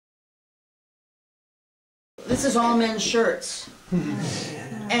This is all men's shirts.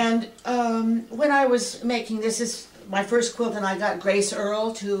 And when I was making this is my first quilt, and I got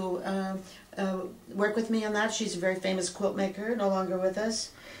Grace-Earl to work with me on that. She's a very famous quilt maker, no longer with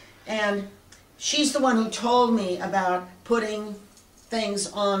us. And she's the one who told me about putting things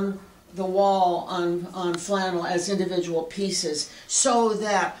on the wall on flannel as individual pieces, so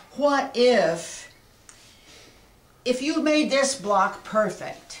that what if you made this block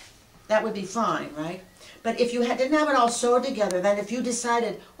perfect, that would be fine, right? But if you didn't have it all sewed together, then if you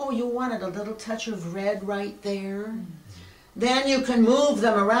decided, oh, you wanted a little touch of red right there, then you can move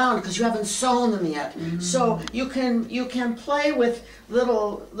them around because you haven't sewn them yet. So you can play with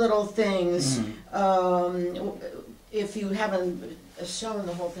little things if you haven't sewn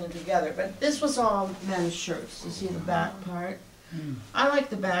the whole thing together. But this was all men's shirts. You see the back part? I like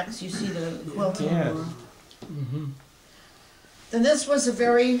the backs. You see the quilting. Yeah. Then this was a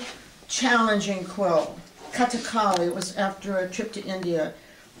very challenging quilt. Kathakali. It was after a trip to India,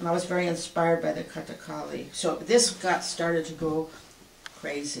 and I was very inspired by the Kathakali. So this started to go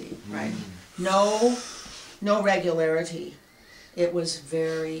crazy, right? No regularity. It was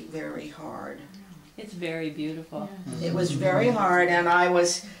very, very hard. It's very beautiful. It was very hard, and I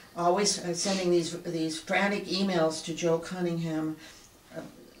was always sending these frantic emails to Joe-Cunningham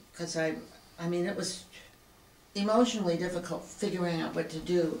because I mean it was emotionally difficult figuring out what to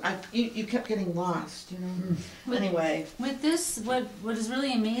do. You kept getting lost, you know. Anyway, with this, what is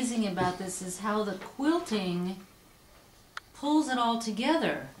really amazing about this is how the quilting pulls it all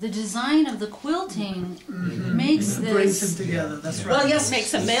together. The design of the quilting makes this brings them together. That's right. well, yes,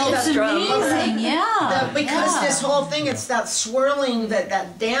 Makes a it's maelstrom. amazing. Yeah, because this whole thing, it's that swirling,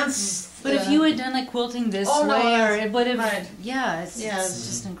 that dance. But if you had done like quilting this Oh, no, way, or it would have, right. yeah, it's Yes.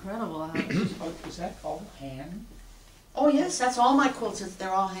 just incredible. How, Is that all hand? Oh yes, that's all my quilts.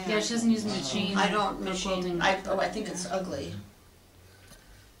 They're all hand. yeah, she doesn't use a machine. I don't for machine. quilting. I think it's ugly.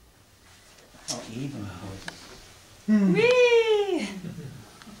 How even. Whee!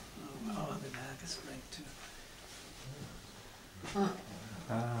 Oh, the back is great too.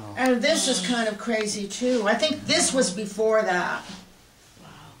 Wow. And this is kind of crazy too. I think this was before that.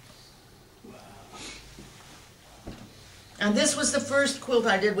 And this was the first quilt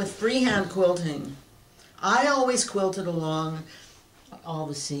I did with freehand quilting. I always quilted along all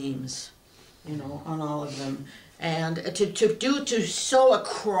the seams, you know, on all of them. And to sew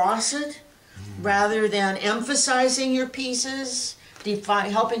across it, rather than emphasizing your pieces,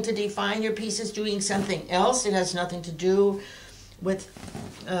 helping to define your pieces, doing something else, it has nothing to do with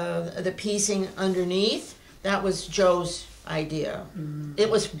the piecing underneath. That was Joe's idea. It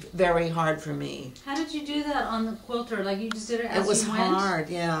was very hard for me. How did you do that on the quilter? Like you just did it as It was you went? hard,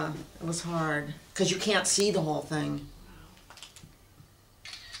 yeah. It was hard because you can't see the whole thing.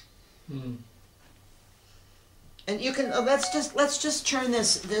 And you can let's just turn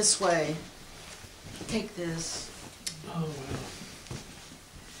this way. Take this. Oh wow.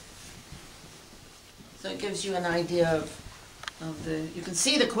 So it gives you an idea of the. You can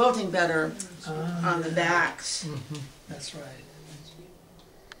see the quilting better on the backs. That's right.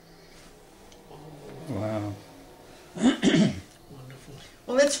 Wow. Wonderful.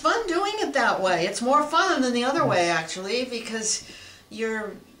 Well, it's fun doing it that way. It's more fun than the other way, actually, because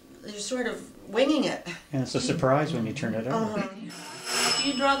you're sort of winging it. And it's a surprise when you turn it over. Do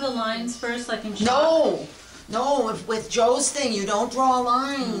you draw the lines first, like in No, with Joe's thing, you don't draw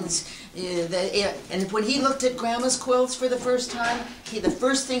lines. And when he looked at Grandma's quilts for the first time, the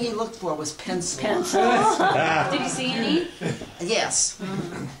first thing he looked for was pencil. Did you see any? Yes.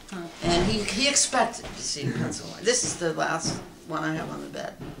 And he expected to see pencil. This is the last one I have on the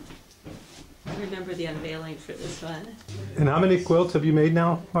bed. I remember the unveiling for this one. And how many quilts have you made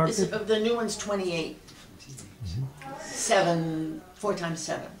now, Margaret? The new one's 28. 4 times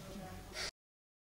 7.